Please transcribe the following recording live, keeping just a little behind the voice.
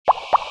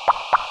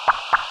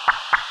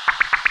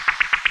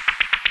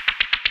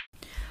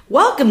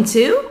Welcome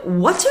to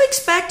What to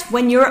Expect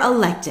When You're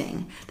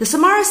Electing, the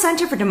Samara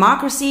Centre for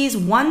Democracy's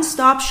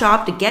one-stop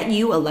shop to get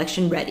you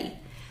election ready.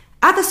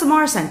 At the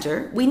Samara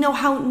Centre, we know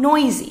how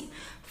noisy,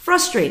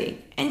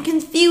 frustrating, and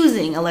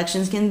confusing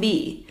elections can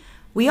be.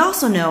 We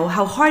also know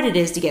how hard it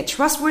is to get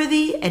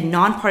trustworthy and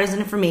nonpartisan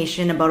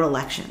information about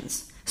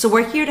elections. So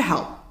we're here to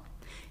help.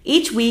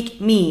 Each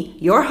week, me,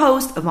 your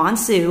host, Yvonne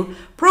Su,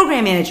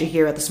 program manager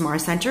here at the Samara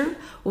Centre,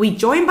 will be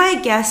joined by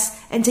a guest,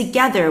 and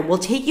together we'll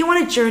take you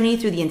on a journey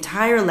through the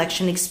entire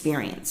election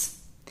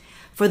experience.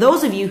 For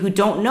those of you who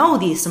don't know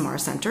the Samara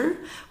Centre,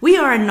 we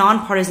are a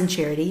nonpartisan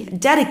charity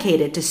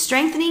dedicated to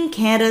strengthening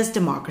Canada's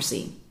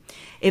democracy.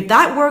 If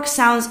that work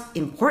sounds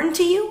important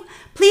to you,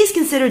 please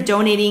consider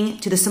donating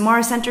to the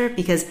Samara Centre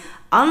because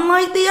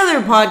unlike the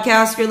other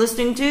podcasts you're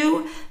listening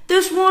to,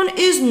 this one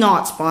is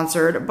not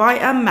sponsored by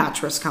a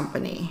mattress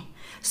company.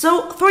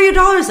 So throw your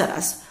dollars at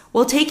us.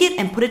 We'll take it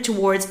and put it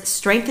towards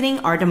strengthening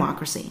our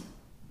democracy.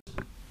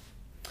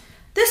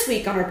 This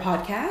week on our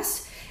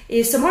podcast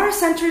is Samara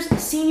Centre's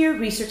Senior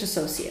Research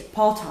Associate,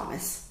 Paul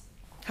Thomas.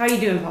 How are you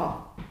doing,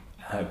 Paul?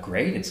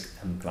 Great.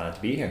 I'm glad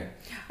to be here.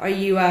 Are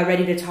you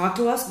ready to talk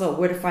to us about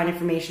where to find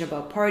information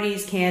about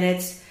parties,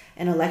 candidates,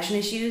 and election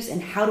issues,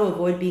 and how to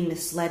avoid being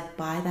misled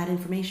by that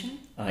information?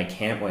 I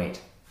can't wait.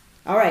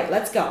 All right,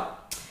 let's go.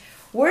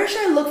 Where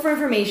should I look for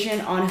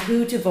information on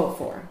who to vote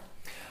for?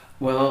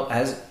 Well,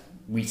 as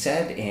we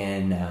said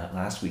in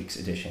last week's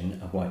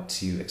edition of What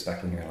to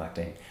Expect When You're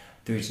Electing,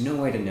 there's no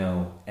way to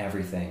know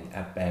everything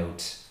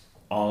about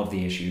all of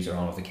the issues or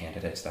all of the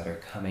candidates that are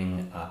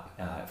coming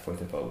up for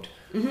the vote.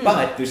 Mm-hmm.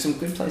 But there's some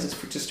good places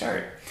to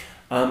start.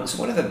 So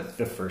one of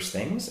the first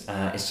things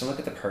is to look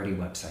at the party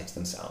websites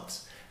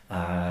themselves.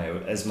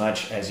 As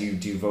much as you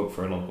do vote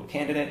for a local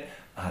candidate,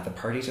 the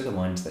parties are the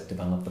ones that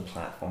develop the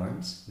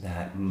platforms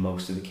that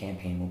most of the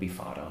campaign will be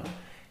fought on.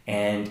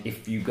 And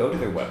if you go to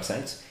their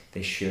websites,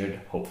 they should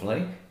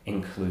hopefully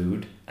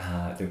include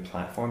their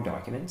platform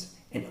documents.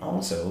 And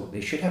also,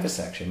 they should have a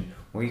section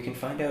where you can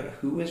find out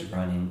who is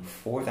running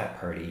for that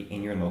party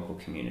in your local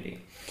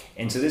community.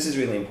 And so this is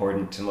really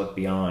important to look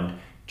beyond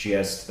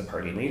just the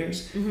party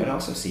leaders, mm-hmm. but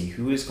also see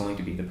who is going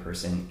to be the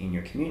person in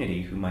your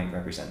community who might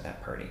represent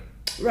that party.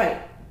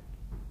 Right.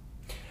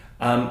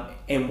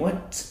 And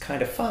what's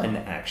kind of fun,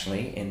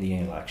 actually, in the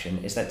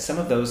election is that some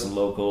of those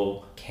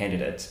local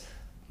candidates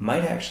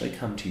might actually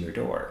come to your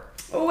door.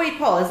 Oh, wait,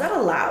 Paul, is that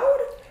allowed?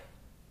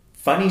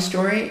 Funny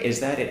story is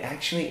that it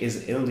actually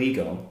is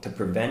illegal to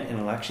prevent an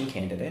election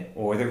candidate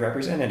or their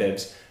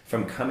representatives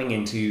from coming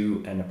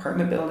into an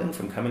apartment building,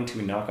 from coming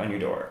to knock on your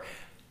door.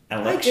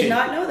 I did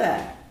not know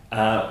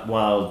that.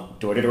 While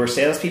door-to-door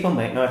salespeople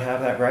might not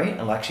have that right,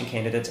 election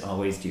candidates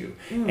always do.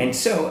 And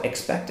so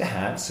expect to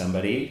have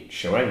somebody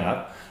showing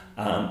up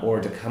or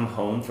to come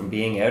home from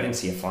being out and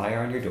see a flyer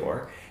on your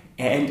door.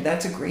 And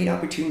that's a great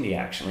opportunity,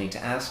 actually,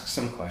 to ask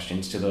some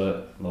questions to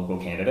the local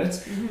candidates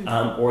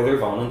mm-hmm. Or their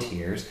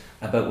volunteers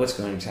about what's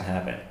going to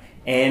happen.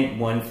 And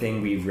one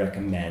thing we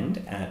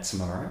recommend at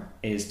Samara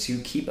is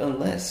to keep a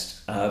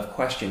list of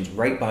questions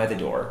right by the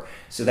door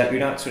so that you're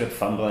not sort of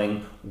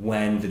fumbling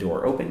when the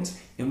door opens.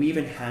 And we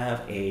even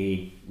have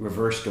a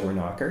reverse door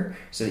knocker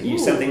so that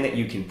something that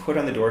you can put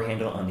on the door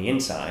handle on the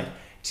inside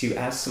to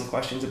ask some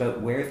questions about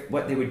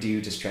what they would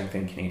do to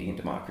strengthen Canadian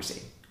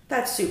democracy.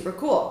 That's super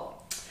cool.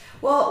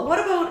 Well, what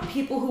about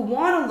people who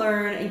want to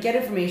learn and get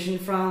information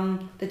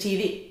from the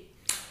TV?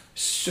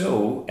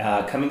 So,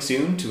 coming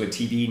soon to a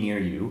TV near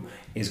you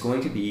is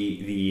going to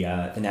be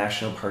the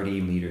National Party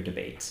Leader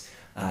Debates.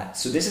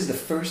 So this is the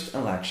first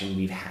election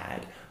we've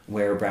had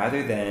where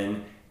rather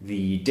than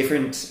the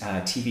different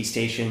TV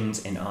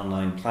stations and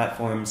online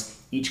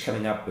platforms each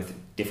coming up with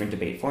different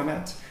debate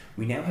formats,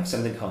 we now have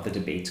something called the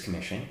Debates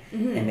Commission,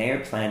 mm-hmm. and they are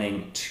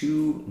planning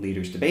 2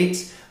 leaders'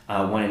 debates,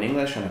 one in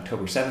English on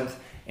October 7th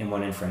and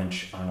one in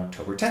French on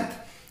October 10th.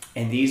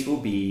 And these will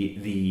be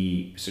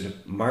the sort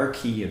of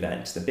marquee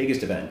events, the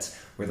biggest events,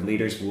 where the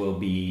leaders will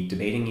be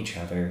debating each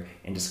other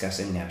and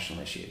discussing national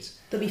issues.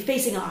 They'll be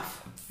facing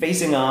off.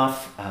 Facing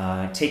off,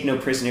 take no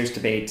prisoners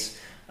debates,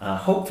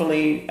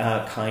 hopefully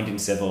kind and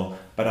civil,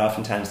 but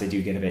oftentimes they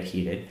do get a bit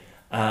heated.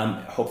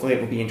 Hopefully it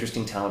will be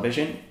interesting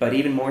television, but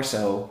even more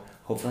so,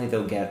 hopefully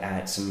they'll get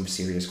at some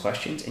serious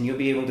questions and you'll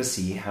be able to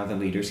see how the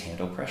leaders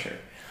handle pressure.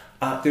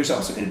 There's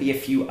also going to be a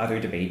few other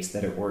debates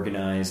that are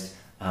organized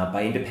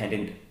by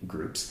independent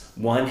groups.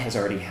 One has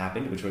already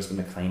happened, which was the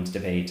Maclean's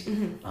debate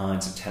mm-hmm.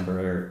 on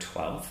September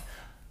 12th.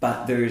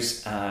 But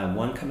there's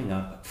one coming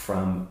up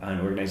from an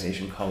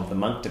organization called the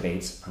Monk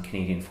Debates on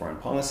Canadian Foreign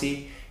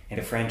Policy, and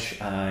a French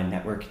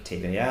network,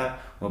 TVA,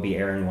 will be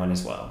airing one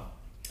as well.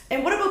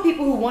 And what about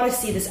people who want to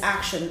see this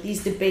action,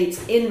 these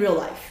debates, in real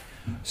life?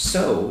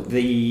 So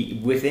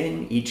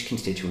within each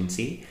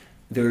constituency,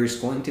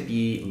 there's going to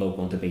be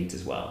local debates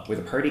as well, where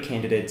the party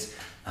candidates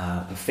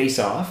face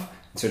off,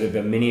 sort of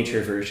a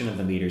miniature version of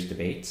the leaders'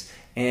 debates,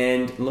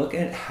 and look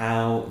at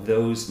how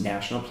those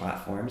national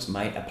platforms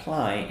might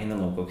apply in the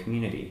local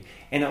community,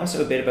 and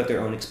also a bit about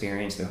their own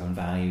experience, their own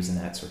values, and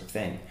that sort of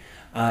thing.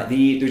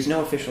 There's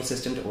no official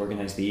system to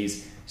organize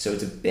these, so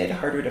it's a bit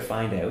harder to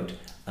find out.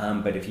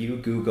 But if you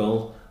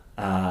Google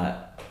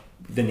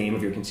the name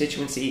of your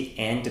constituency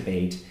and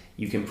debate,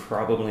 you can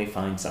probably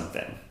find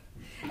something.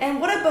 And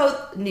what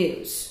about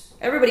news?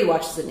 Everybody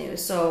watches the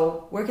news,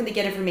 so where can they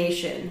get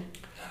information?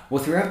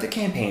 Well, throughout the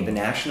campaign, the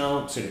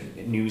national sort of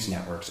news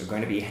networks are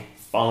going to be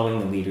following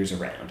the leaders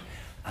around,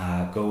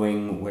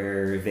 going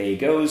where they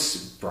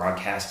goes,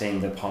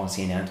 broadcasting the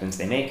policy announcements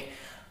they make.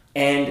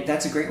 And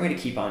that's a great way to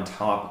keep on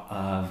top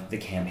of the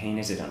campaign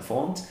as it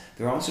unfolds.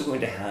 They're also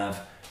going to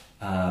have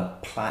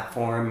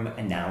platform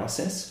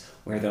analysis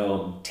where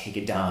they'll take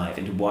a dive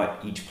into what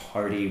each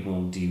party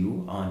will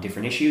do on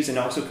different issues and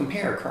also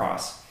compare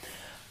across.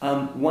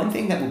 One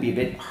thing that will be a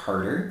bit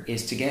harder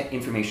is to get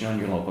information on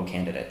your local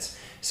candidates.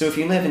 So if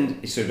you live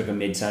in sort of a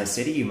mid-sized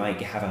city, you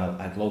might have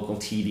a local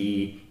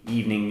TV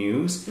evening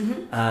news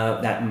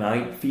that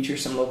might feature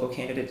some local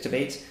candidate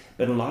debates.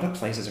 But in a lot of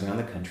places around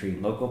the country,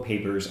 local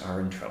papers are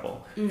in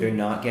trouble. They're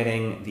not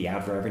getting the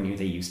ad revenue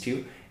they used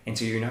to, and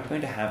so you're not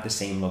going to have the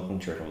same local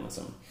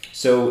journalism.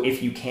 So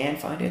if you can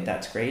find it,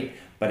 that's great,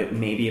 but it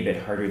may be a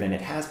bit harder than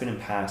it has been in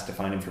the past to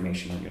find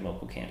information on your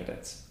local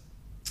candidates.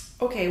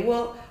 Okay,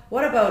 well,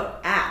 what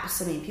about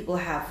apps? I mean, people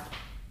have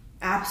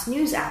apps,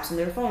 news apps on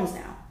their phones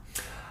now.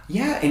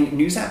 Yeah, and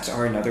news apps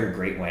are another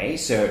great way.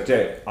 So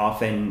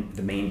often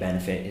the main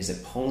benefit is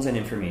it pulls in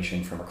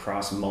information from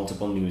across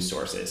multiple news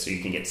sources. So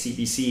you can get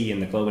CBC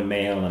and the Globe and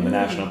Mail and the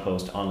National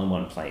Post all in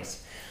one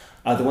place.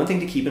 The one thing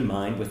to keep in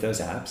mind with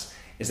those apps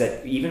is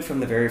that even from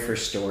the very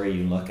first story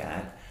you look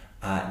at,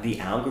 the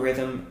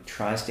algorithm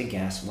tries to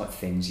guess what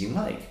things you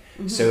like.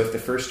 So if the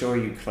first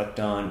story you clicked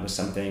on was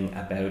something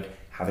about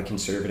how the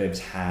Conservatives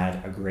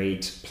had a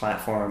great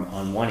platform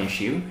on one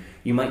issue,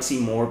 you might see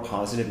more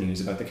positive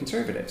news about the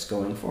Conservatives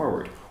going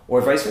forward, or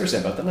vice versa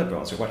about the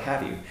Liberals, or what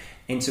have you.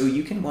 And so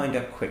you can wind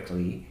up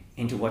quickly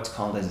into what's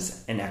called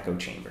as an echo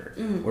chamber,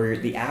 where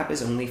the app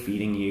is only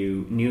feeding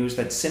you news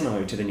that's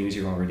similar to the news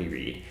you already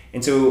read.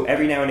 And so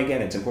every now and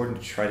again, it's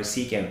important to try to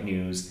seek out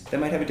news that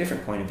might have a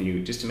different point of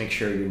view, just to make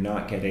sure you're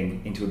not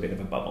getting into a bit of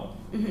a bubble.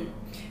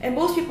 And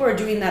most people are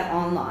doing that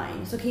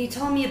online. So can you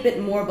tell me a bit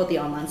more about the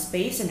online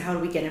space and how do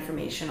we get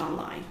information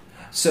online?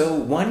 So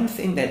one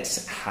thing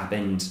that's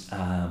happened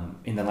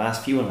in the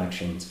last few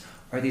elections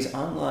are these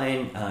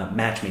online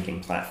matchmaking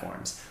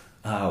platforms.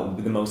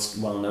 The most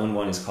well-known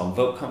one is called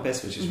Vote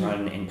Compass, which is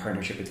run in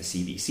partnership with the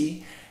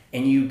CBC.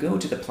 And you go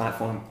to the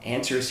platform,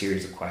 answer a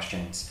series of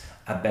questions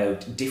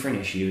about different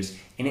issues,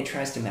 and it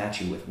tries to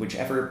match you with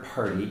whichever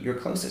party you're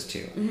closest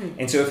to.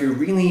 And so if you're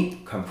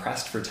really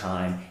compressed for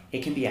time,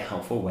 it can be a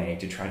helpful way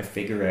to try to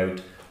figure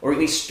out, or at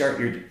least start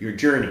your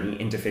journey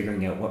into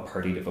figuring out what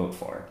party to vote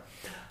for.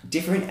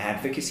 Different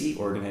advocacy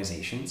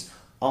organizations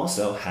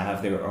also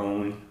have their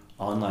own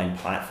online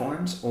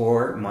platforms,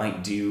 or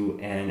might do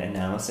an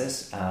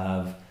analysis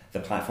of the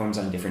platforms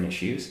on different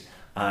issues.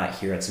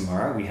 Here at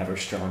Samara, we have our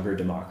Stronger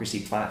Democracy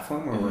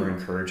platform, where we're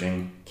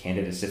encouraging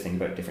candidates to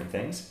think about different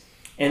things.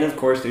 And of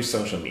course, there's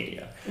social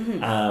media,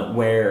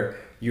 where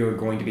you're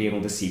going to be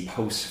able to see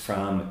posts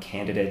from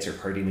candidates or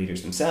party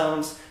leaders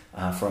themselves,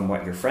 from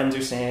what your friends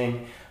are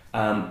saying.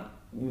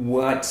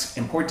 What's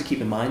important to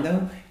keep in mind,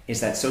 though, is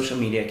that social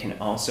media can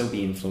also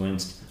be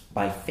influenced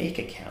by fake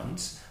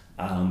accounts,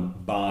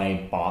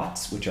 by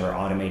bots, which are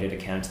automated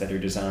accounts that are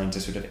designed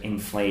to sort of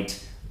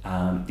inflate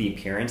the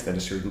appearance that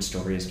a certain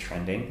story is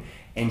trending.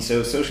 And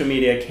so social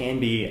media can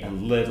be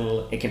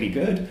it can be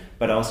good,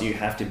 but also you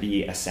have to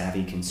be a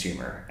savvy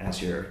consumer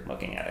as you're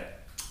looking at it.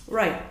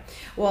 Right.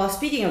 Well,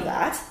 speaking of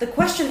that, the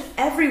question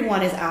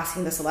everyone is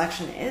asking this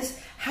election is,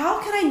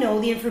 how can I know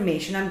the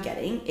information I'm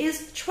getting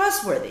is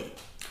trustworthy?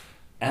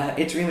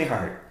 It's really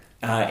hard.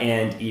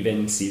 And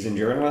even seasoned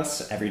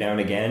journalists, every now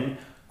and again,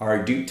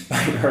 are duped by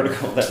an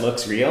article that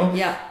looks real.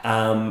 Yeah.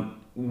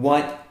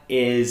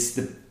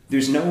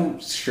 There's no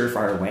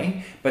surefire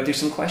way, but there's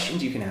some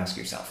questions you can ask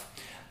yourself.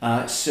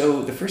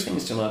 So the first thing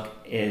is to look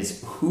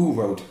is who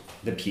wrote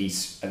the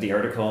piece of the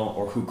article,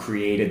 or who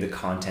created the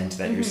content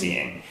that you're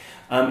seeing.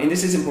 And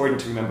this is important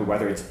to remember,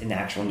 whether it's an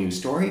actual news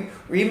story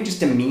or even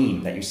just a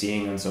meme that you're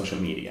seeing on social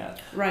media.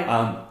 Right.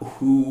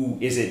 Who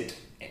is it?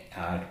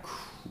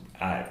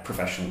 A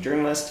professional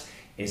journalist?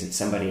 Is it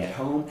somebody at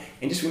home?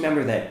 And just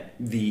remember that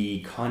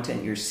the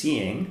content you're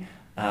seeing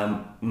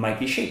might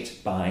be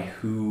shaped by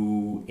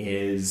who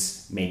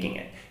is making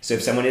it. So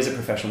if someone is a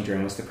professional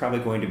journalist, they're probably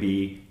going to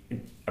be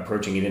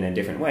approaching it in a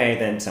different way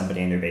than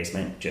somebody in their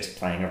basement just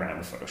playing around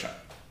with Photoshop.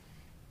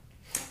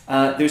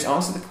 There's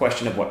also the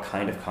question of what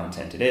kind of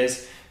content it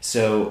is.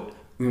 So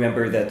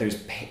remember that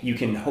you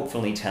can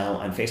hopefully tell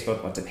on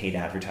Facebook what's a paid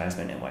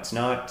advertisement and what's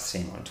not.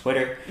 Same on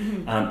Twitter.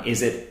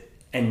 Is it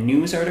a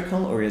news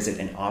article, or is it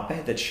an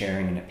op-ed that's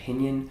sharing an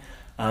opinion?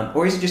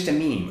 Or is it just a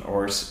meme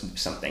or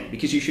something?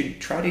 Because you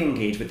should try to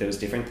engage with those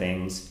different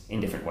things in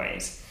different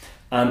ways.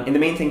 And the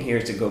main thing here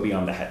is to go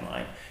beyond the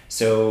headline.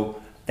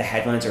 So the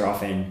headlines are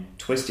often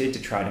twisted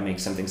to try to make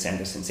something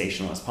sound as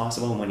sensational as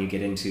possible. And when you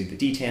get into the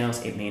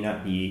details, it may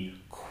not be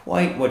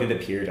quite what it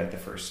appeared at the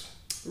first.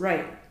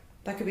 Right.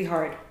 That could be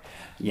hard.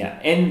 Yeah,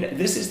 and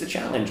this is the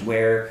challenge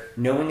where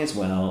knowing as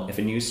well if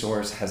a news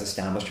source has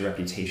established a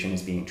reputation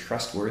as being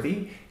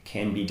trustworthy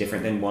can be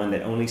different than one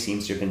that only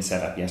seems to have been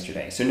set up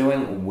yesterday. So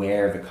knowing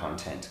where the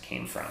content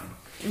came from.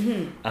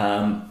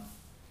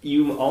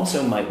 You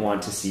also might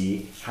want to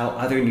see how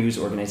other news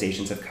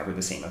organizations have covered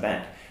the same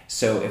event.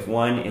 So if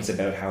one is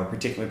about how a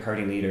particular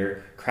party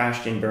leader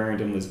crashed and burned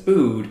and was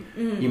booed,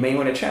 you may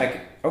want to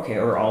check, okay,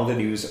 are all the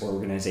news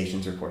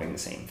organizations reporting the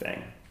same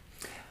thing?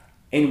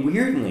 And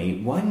weirdly,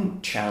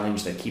 one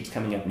challenge that keeps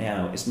coming up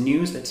now is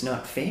news that's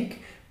not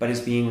fake, but is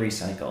being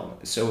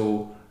recycled.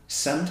 So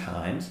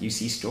sometimes you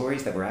see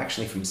stories that were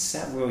actually from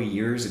several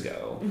years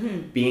ago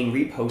being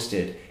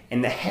reposted,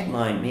 and the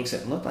headline makes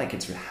it look like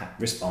it's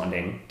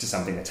responding to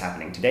something that's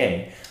happening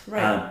today.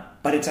 Right.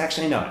 But it's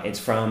actually not. It's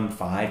from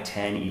 5,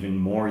 10, even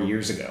more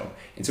years ago.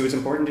 And so it's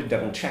important to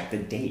double check the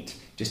date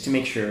just to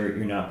make sure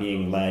you're not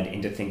being led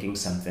into thinking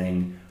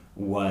something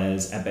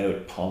was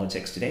about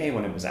politics today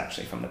when it was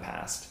actually from the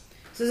past.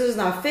 So this is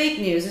not fake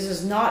news. This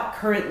is not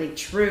currently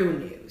true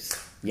news.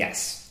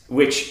 Yes,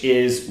 which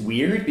is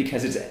weird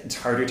because it's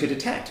harder to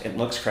detect. It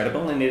looks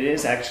credible and it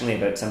is actually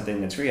about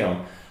something that's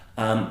real.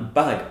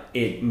 But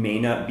it may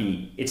not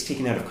be, it's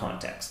taken out of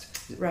context.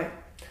 Right.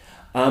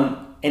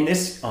 And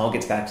this all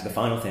gets back to the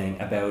final thing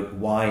about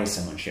why is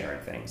someone sharing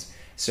things.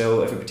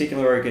 So if a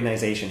particular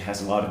organization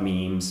has a lot of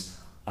memes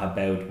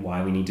about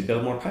why we need to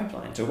build more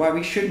pipelines or why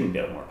we shouldn't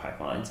build more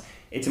pipelines,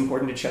 it's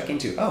important to check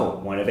into,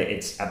 one of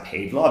it's a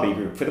paid lobby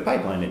group for the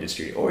pipeline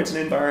industry, or it's an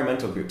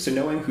environmental group. So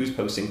knowing who's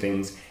posting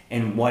things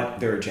and what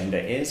their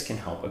agenda is can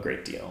help a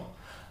great deal.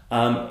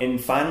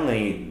 And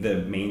finally, the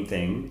main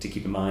thing to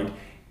keep in mind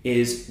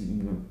is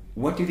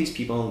what do these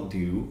people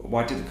do,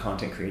 what do the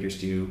content creators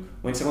do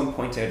when someone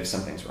points out if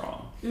something's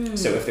wrong?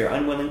 So if they're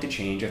unwilling to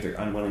change, if they're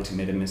unwilling to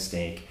admit a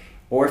mistake,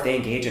 or if they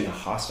engage in a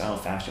hostile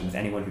fashion with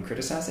anyone who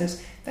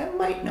criticizes, that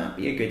might not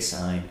be a good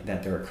sign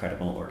that they're a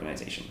credible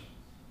organization.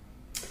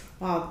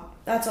 Wow,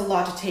 that's a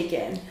lot to take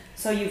in.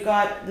 So you've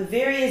got the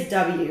various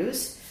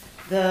W's,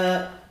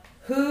 the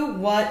who,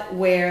 what,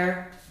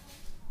 where,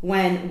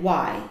 when,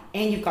 why,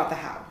 and you've got the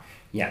how.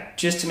 Yeah,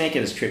 just to make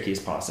it as tricky as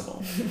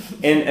possible.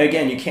 And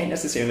again, you can't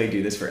necessarily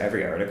do this for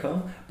every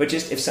article, but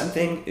just if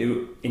something,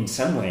 in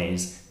some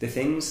ways,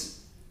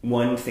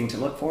 one thing to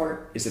look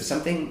for is if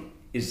something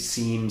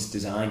seems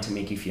designed to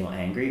make you feel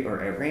angry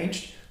or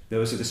outraged,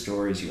 those are the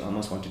stories you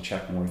almost want to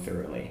check more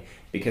thoroughly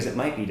because it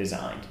might be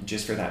designed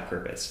just for that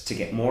purpose, to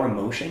get more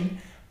emotion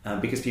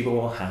because people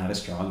will have a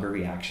stronger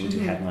reaction to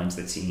headlines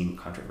that seem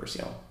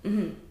controversial.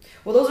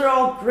 Well, those are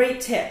all great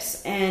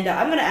tips, and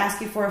I'm going to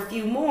ask you for a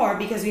few more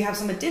because we have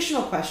some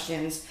additional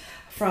questions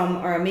from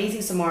our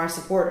amazing Samara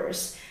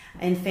supporters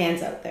and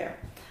fans out there.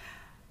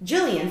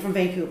 Jillian from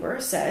Vancouver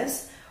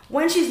says,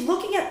 when she's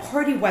looking at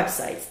party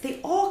websites,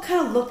 they all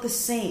kind of look the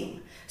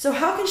same. So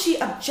how can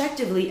she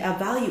objectively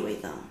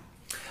evaluate them?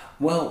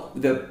 Well,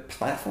 the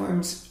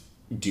platforms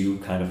do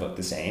kind of look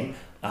the same.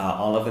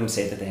 All of them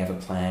say that they have a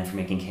plan for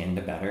making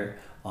Canada better.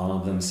 All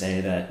of them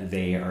say that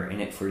they are in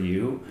it for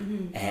you.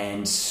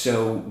 And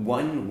so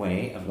one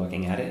way of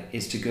looking at it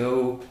is to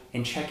go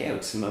and check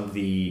out some of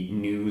the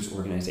news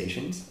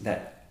organizations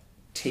that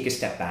take a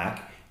step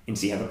back and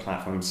see how the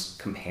platforms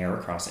compare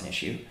across an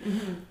issue.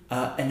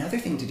 Another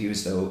thing to do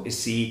is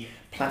see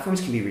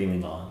platforms can be really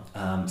long.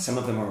 Some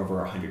of them are over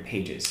 100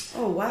 pages.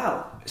 Oh,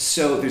 wow.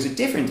 So there's a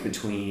difference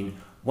between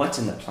what's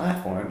in the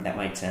platform that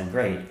might sound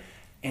great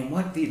and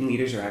what the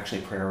leaders are actually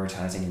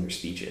prioritizing in their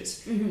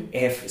speeches.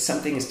 If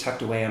something is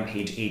tucked away on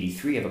page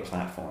 83 of a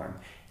platform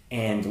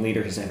and the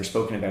leader has never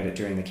spoken about it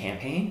during the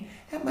campaign,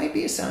 that might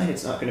be a sign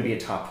it's not going to be a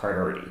top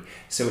priority.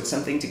 So it's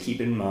something to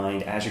keep in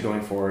mind as you're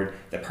going forward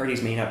that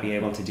parties may not be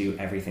able to do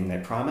everything they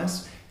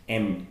promise,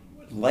 and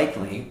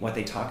likely what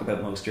they talk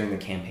about most during the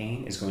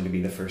campaign is going to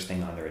be the first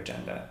thing on their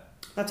agenda.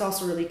 That's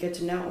also really good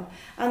to know.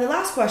 And the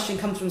last question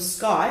comes from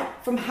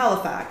Scott from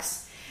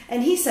Halifax.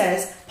 And he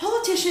says,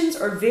 politicians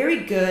are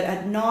very good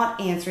at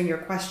not answering your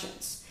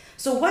questions.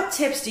 So what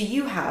tips do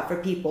you have for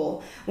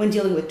people when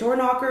dealing with door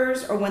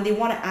knockers or when they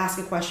want to ask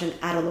a question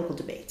at a local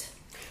debate?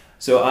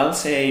 So I'll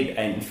say,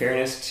 in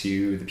fairness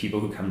to the people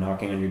who come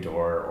knocking on your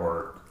door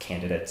or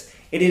candidates,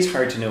 it is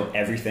hard to know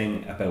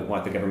everything about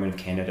what the government of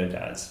Canada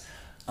does.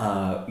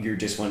 You're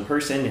just one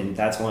person, and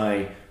that's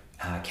why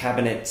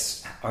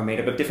cabinets are made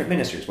up of different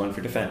ministers, one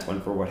for defense,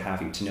 one for what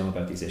have you, to know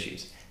about these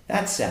issues.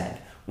 That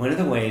said, one of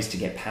the ways to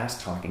get past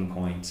talking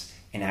points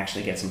and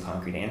actually get some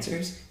concrete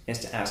answers is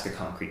to ask a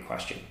concrete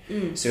question.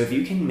 So if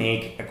you can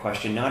make a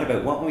question not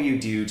about what will you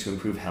do to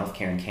improve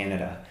healthcare in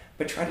Canada,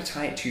 but try to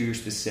tie it to your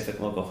specific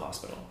local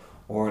hospital,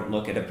 or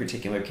look at a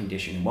particular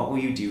condition. What will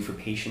you do for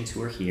patients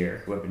who are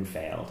here who have been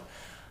failed?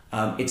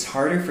 It's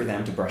harder for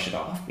them to brush it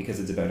off because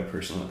it's about a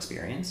personal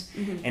experience.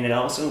 And it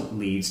also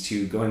leads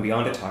to going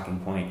beyond a talking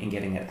point and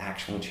getting at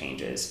actual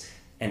changes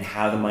and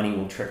how the money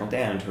will trickle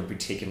down to a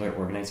particular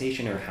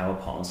organization or how a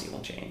policy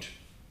will change.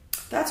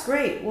 That's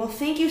great. Well,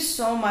 thank you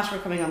so much for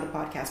coming on the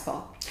podcast,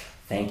 Paul.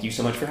 Thank you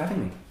so much for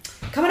having me.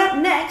 Coming up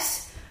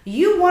next,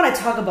 you want to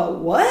talk about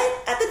what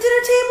at the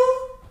dinner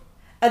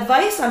table?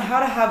 Advice on how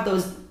to have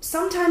those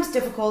sometimes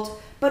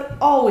difficult but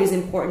always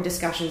important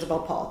discussions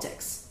about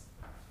politics.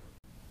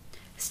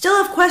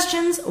 Still have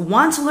questions?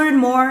 Want to learn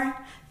more?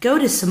 Go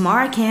to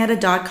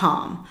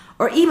samaracanada.com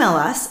or email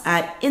us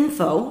at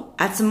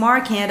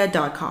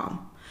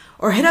info@samaracanada.com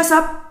or hit us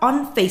up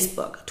on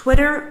Facebook,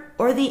 Twitter,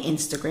 or the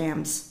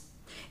Instagrams.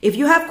 If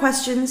you have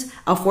questions,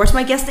 I'll force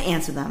my guests to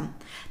answer them.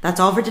 That's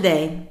all for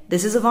today.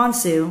 This is Yvonne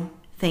Su.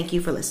 Thank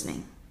you for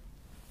listening.